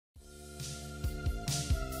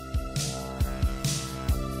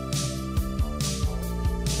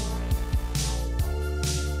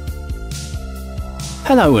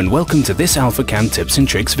Hello and welcome to this Alphacam tips and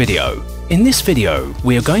tricks video. In this video,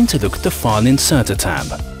 we are going to look at the File Inserter tab.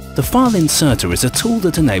 The File Inserter is a tool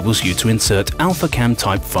that enables you to insert Alphacam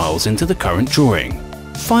type files into the current drawing.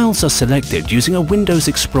 Files are selected using a Windows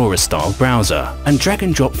Explorer style browser, and drag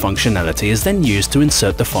and drop functionality is then used to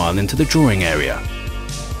insert the file into the drawing area.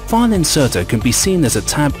 File Inserter can be seen as a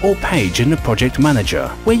tab or page in the project manager,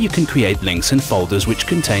 where you can create links and folders which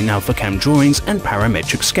contain Alphacam drawings and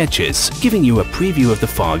parametric sketches, giving you a preview of the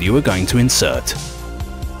file you are going to insert.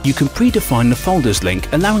 You can predefine the folders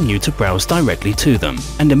link, allowing you to browse directly to them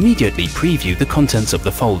and immediately preview the contents of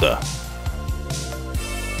the folder.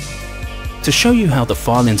 To show you how the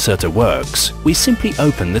File Inserter works, we simply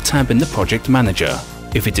open the tab in the project manager.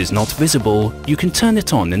 If it is not visible, you can turn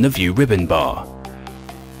it on in the View ribbon bar.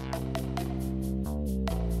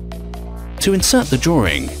 To insert the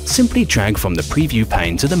drawing, simply drag from the preview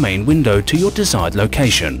pane to the main window to your desired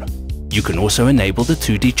location. You can also enable the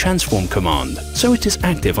 2D transform command, so it is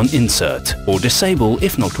active on insert, or disable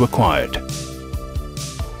if not required.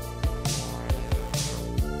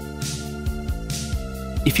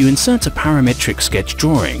 If you insert a parametric sketch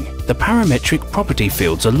drawing, the parametric property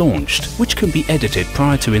fields are launched, which can be edited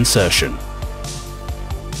prior to insertion.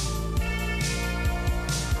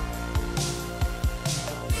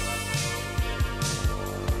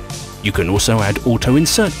 You can also add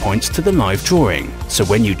auto-insert points to the live drawing, so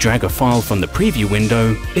when you drag a file from the preview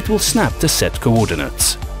window, it will snap to set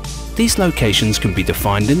coordinates. These locations can be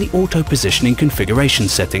defined in the auto-positioning configuration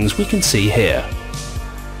settings we can see here.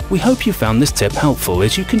 We hope you found this tip helpful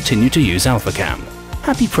as you continue to use Alphacam.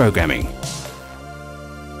 Happy programming!